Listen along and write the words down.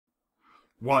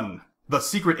1. The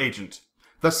Secret Agent.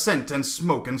 The scent and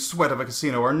smoke and sweat of a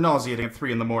casino are nauseating at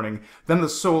 3 in the morning. Then the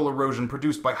soul erosion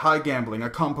produced by high gambling, a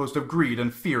compost of greed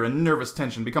and fear and nervous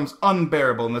tension, becomes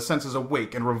unbearable and the senses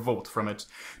awake and revolt from it.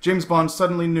 James Bond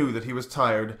suddenly knew that he was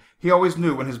tired. He always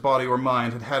knew when his body or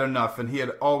mind had had enough, and he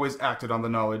had always acted on the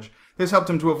knowledge. This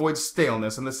helped him to avoid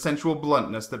staleness and the sensual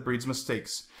bluntness that breeds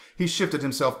mistakes. He shifted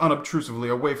himself unobtrusively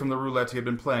away from the roulette he had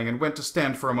been playing and went to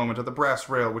stand for a moment at the brass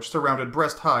rail which surrounded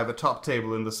breast-high the top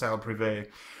table in the salle privée.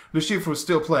 Le Chiffre was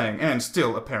still playing, and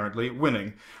still, apparently,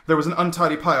 winning. There was an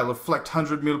untidy pile of flecked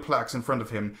 100 plaques in front of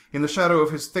him. In the shadow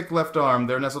of his thick left arm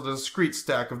there nestled a discreet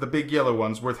stack of the big yellow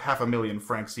ones worth 500,000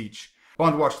 francs each.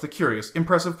 Bond watched the curious,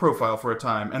 impressive profile for a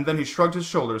time, and then he shrugged his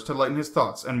shoulders to lighten his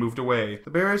thoughts and moved away.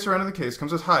 The barrier surrounding the case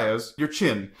comes as high as your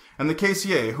chin, and the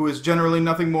caissier, who is generally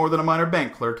nothing more than a minor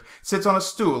bank clerk, sits on a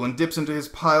stool and dips into his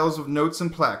piles of notes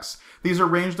and plaques. These are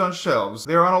ranged on shelves.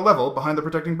 They are on a level behind the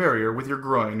protecting barrier with your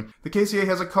groin. The caissier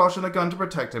has a caution, a gun to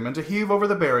protect him, and to heave over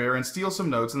the barrier and steal some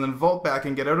notes and then vault back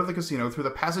and get out of the casino through the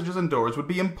passages and doors would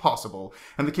be impossible,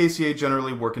 and the caissier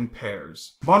generally work in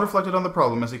pairs. Bond reflected on the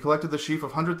problem as he collected the sheaf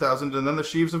of 100,000 and then the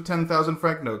sheaves of 10,000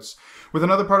 franc notes. With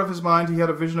another part of his mind, he had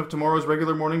a vision of tomorrow's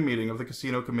regular morning meeting of the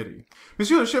casino committee.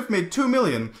 Monsieur Le Chiffre made 2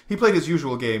 million. He played his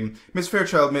usual game. Miss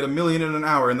Fairchild made 1 million in an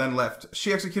hour and then left.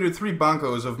 She executed 3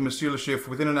 bancos of Monsieur Le Chiffre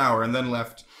within an hour and then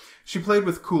left. She played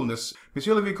with coolness.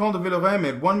 Monsieur le Vicomte de Villeray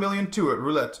made 1,000,002 at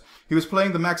roulette. He was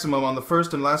playing the maximum on the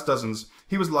first and last dozens.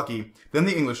 He was lucky. Then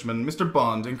the Englishman, Mr.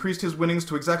 Bond, increased his winnings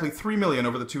to exactly 3 million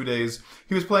over the 2 days.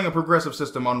 He was playing a progressive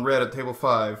system on red at table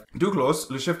 5. Duclos,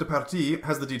 le chef de partie,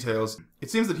 has the details. It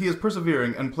seems that he is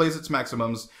persevering and plays its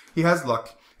maximums. He has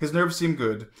luck. His nerves seem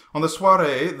good. On the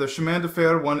soirée, the chemin de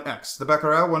fer won X, the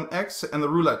baccarat won X, and the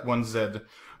roulette won Z.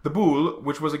 The boule,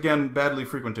 which was again badly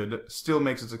frequented, still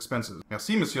makes its expenses.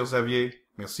 Merci, Monsieur Xavier.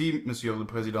 Merci, Monsieur le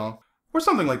Président. Or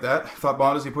something like that, thought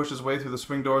Bond as he pushed his way through the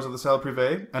swing doors of the salle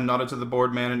privée, and nodded to the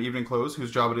bored man in evening clothes, whose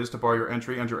job it is to bar your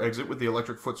entry and your exit with the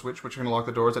electric foot switch which can lock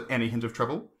the doors at any hint of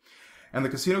trouble. And the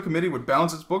casino committee would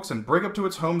balance its books and break up to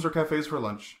its homes or cafes for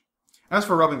lunch. As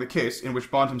for robbing the case, in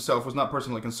which Bond himself was not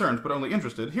personally concerned, but only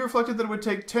interested, he reflected that it would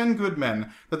take 10 good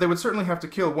men, that they would certainly have to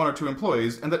kill 1 or 2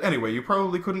 employees, and that anyway, you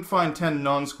probably couldn't find 10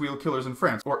 non-squeal killers in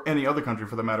France, or any other country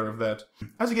for the matter of that.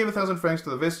 As he gave 1,000 francs to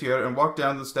the vestiaire and walked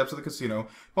down the steps of the casino,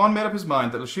 Bond made up his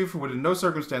mind that Le Chiffre would in no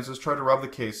circumstances try to rob the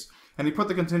case, and he put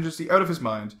the contingency out of his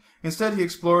mind. Instead, he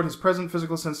explored his present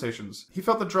physical sensations. He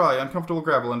felt the dry, uncomfortable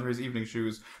gravel under his evening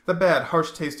shoes, the bad,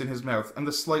 harsh taste in his mouth, and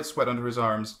the slight sweat under his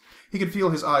arms. He could feel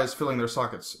his eyes filling their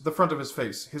sockets. The front of his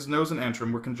face, his nose and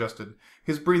antrum were congested.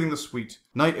 His breathing the sweet,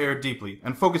 night air deeply,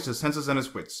 and focused his senses and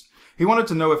his wits. He wanted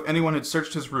to know if anyone had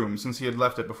searched his room since he had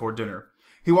left it before dinner.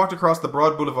 He walked across the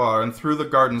broad boulevard and through the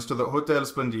gardens to the Hôtel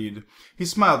Splendide. He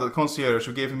smiled at the concierge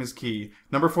who gave him his key,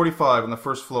 number 45 on the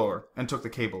first floor, and took the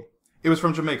cable. It was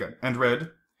from Jamaica, and read,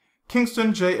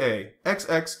 Kingston, J.A.,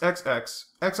 XXXX,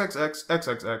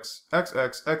 XXXXXX,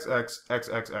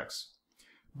 XXXXXXX.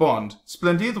 Bond,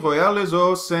 Splendide Royal Les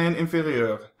Eaux Seine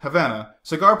Inférieure, Havana.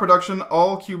 Cigar production,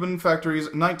 all Cuban factories,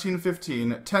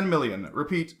 1915, 10 million.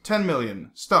 Repeat, 10 million.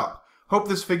 Stop. Hope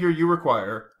this figure you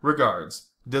require.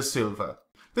 Regards, De Silva.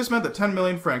 This meant that 10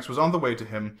 million francs was on the way to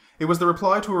him. It was the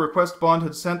reply to a request Bond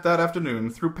had sent that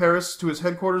afternoon through Paris to his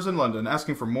headquarters in London,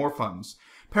 asking for more funds.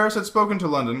 Paris had spoken to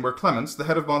London, where Clements, the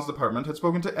head of Bond's department, had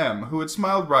spoken to M, who had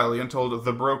smiled wryly and told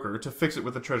the broker to fix it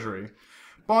with the Treasury.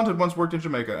 Bond had once worked in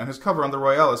Jamaica, and his cover on the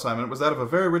Royale assignment was that of a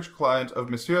very rich client of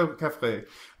Monsieur Caffrey,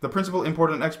 the principal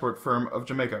import and export firm of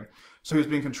Jamaica. So he was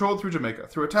being controlled through Jamaica,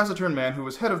 through a taciturn man who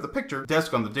was head of the picture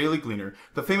desk on the Daily Gleaner,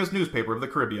 the famous newspaper of the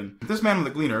Caribbean. This man on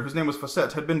the Gleaner, whose name was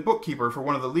Fawcett, had been bookkeeper for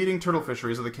one of the leading turtle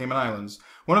fisheries of the Cayman Islands.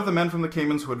 One of the men from the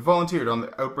Caymans who had volunteered on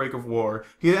the outbreak of war.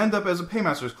 He had ended up as a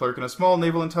paymaster's clerk in a small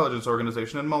naval intelligence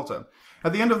organization in Malta.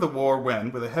 At the end of the war,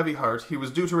 when, with a heavy heart, he was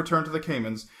due to return to the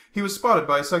Caymans, he was spotted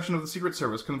by a section of the Secret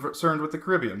Service concerned with the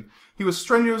Caribbean. He was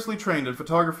strenuously trained in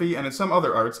photography and in some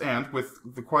other arts, and, with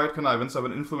the quiet connivance of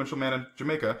an influential man in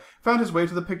Jamaica, found his way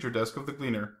to the picture desk of the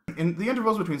Gleaner. In the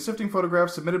intervals between sifting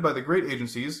photographs submitted by the great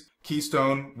agencies,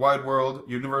 Keystone, Wide World,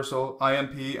 Universal,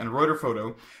 INP, and Reuter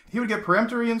Photo, he would get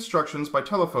peremptory instructions by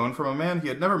telephone from a man he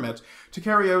had never met to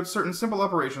carry out certain simple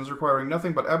operations requiring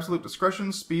nothing but absolute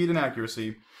discretion, speed, and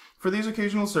accuracy. For these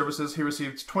occasional services, he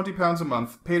received £20 a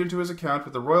month, paid into his account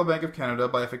with the Royal Bank of Canada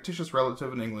by a fictitious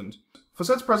relative in England.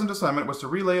 Fawcett's present assignment was to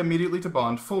relay immediately to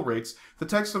Bond, full rates, the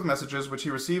text of messages which he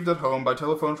received at home by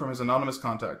telephone from his anonymous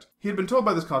contact. He had been told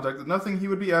by this contact that nothing he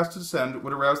would be asked to send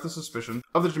would arouse the suspicion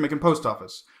of the Jamaican post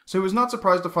office, so he was not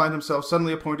surprised to find himself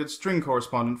suddenly appointed string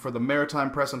correspondent for the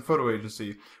Maritime Press and Photo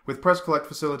Agency, with press collect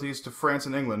facilities to France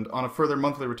and England on a further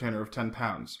monthly retainer of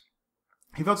 £10.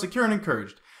 He felt secure and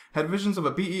encouraged, had visions of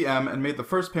a BEM, and made the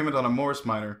first payment on a Morris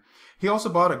Minor. He also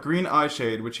bought a green eye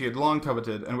shade which he had long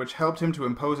coveted, and which helped him to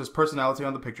impose his personality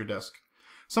on the picture desk.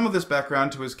 Some of this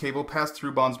background to his cable passed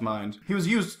through Bond's mind. He was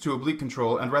used to oblique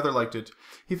control, and rather liked it.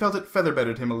 He felt it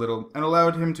feather-bedded him a little, and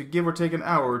allowed him to give or take an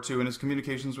hour or two in his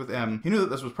communications with M. He knew that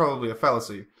this was probably a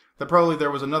fallacy, that probably there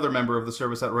was another member of the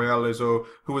service at Royal Les Eaux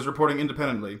who was reporting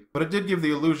independently, but it did give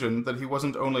the illusion that he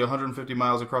wasn't only 150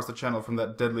 miles across the channel from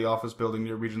that deadly office building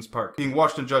near Regent's Park, being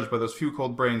watched and judged by those few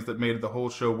cold brains that made the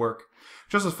whole show work.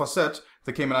 Just as Fawcett,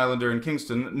 the Cayman Islander in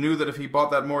Kingston, knew that if he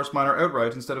bought that Morris Minor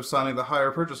outright instead of signing the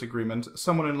hire purchase agreement,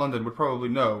 someone in London would probably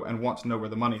know and want to know where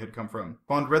the money had come from.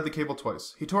 Bond read the cable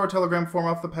twice. He tore a telegram form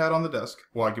off the pad on the desk,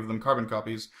 why give them carbon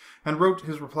copies, and wrote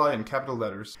his reply in capital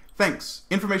letters. Thanks.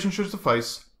 Information should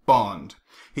suffice. Bond.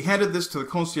 He handed this to the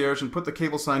concierge and put the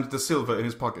cable signed De Silva in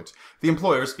his pocket. The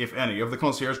employers, if any, of the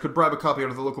concierge could bribe a copy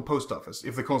out of the local post office,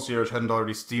 if the concierge hadn't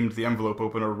already steamed the envelope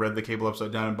open or read the cable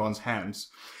upside down in Bond's hands.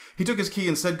 He took his key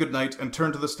and said goodnight and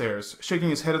turned to the stairs, shaking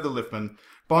his head at the liftman.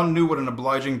 Bond knew what an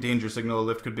obliging danger signal a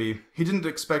lift could be. He didn't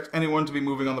expect anyone to be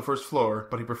moving on the first floor,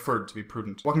 but he preferred to be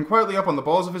prudent. Walking quietly up on the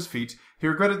balls of his feet, he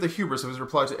regretted the hubris of his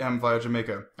reply to M via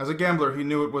Jamaica. As a gambler, he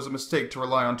knew it was a mistake to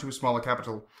rely on too small a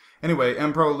capital. Anyway,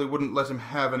 M probably wouldn't let him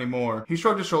have any more. He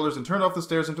shrugged his shoulders and turned off the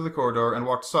stairs into the corridor and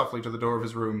walked softly to the door of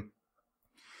his room.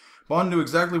 Bond knew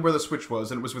exactly where the switch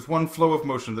was, and it was with one flow of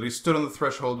motion that he stood on the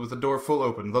threshold with the door full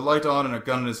open, the light on and a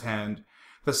gun in his hand.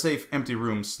 The safe, empty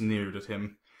room sneered at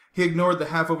him. He ignored the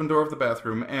half-open door of the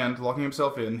bathroom, and, locking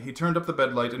himself in, he turned up the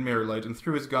bed light and mirror light and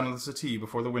threw his gun on the settee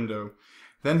before the window.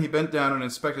 Then he bent down and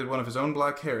inspected one of his own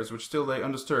black hairs, which still lay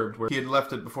undisturbed where he had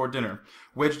left it before dinner,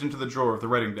 wedged into the drawer of the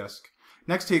writing desk.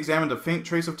 Next he examined a faint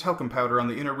trace of talcum powder on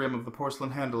the inner rim of the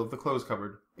porcelain handle of the clothes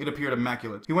cupboard. It appeared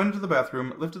immaculate. He went into the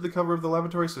bathroom, lifted the cover of the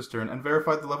lavatory cistern, and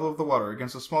verified the level of the water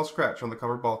against a small scratch on the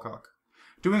cover ballcock.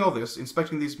 Doing all this,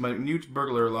 inspecting these minute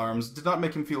burglar alarms, did not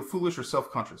make him feel foolish or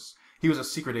self-conscious. He was a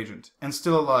secret agent, and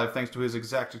still alive thanks to his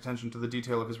exact attention to the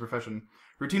detail of his profession.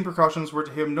 Routine precautions were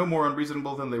to him no more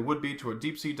unreasonable than they would be to a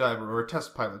deep-sea diver or a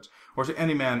test pilot, or to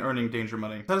any man earning danger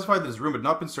money. Satisfied that his room had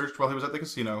not been searched while he was at the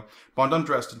casino, Bond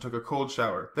undressed and took a cold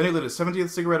shower. Then he lit his 70th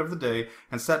cigarette of the day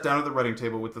and sat down at the writing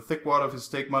table with the thick wad of his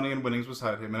stake money and winnings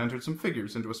beside him and entered some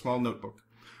figures into a small notebook.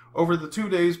 Over the 2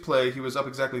 days' play he was up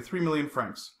exactly 3 million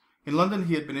francs. In London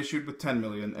he had been issued with 10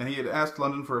 million, and he had asked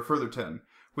London for a further 10.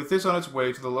 With this on its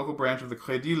way to the local branch of the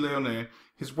Crédit Lyonnais,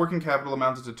 his working capital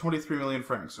amounted to 23 million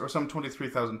francs, or some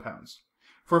 £23,000.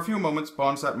 For a few moments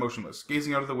Bond sat motionless,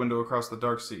 gazing out of the window across the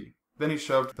dark sea. Then he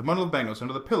shoved the bundle of banknotes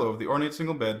under the pillow of the ornate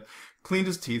single bed, cleaned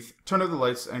his teeth, turned out the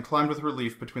lights, and climbed with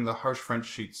relief between the harsh French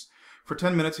sheets. For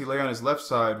 10 minutes he lay on his left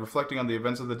side, reflecting on the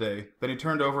events of the day. Then he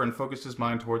turned over and focused his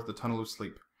mind towards the tunnel of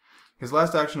sleep. His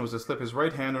last action was to slip his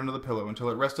right hand under the pillow until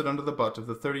it rested under the butt of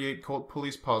the .38 Colt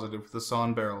Police Positive with the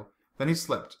sawn barrel. Then he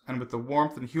slept, and with the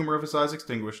warmth and humor of his eyes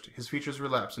extinguished, his features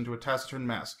relapsed into a taciturn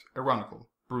mask, ironical,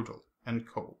 brutal, and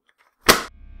cold.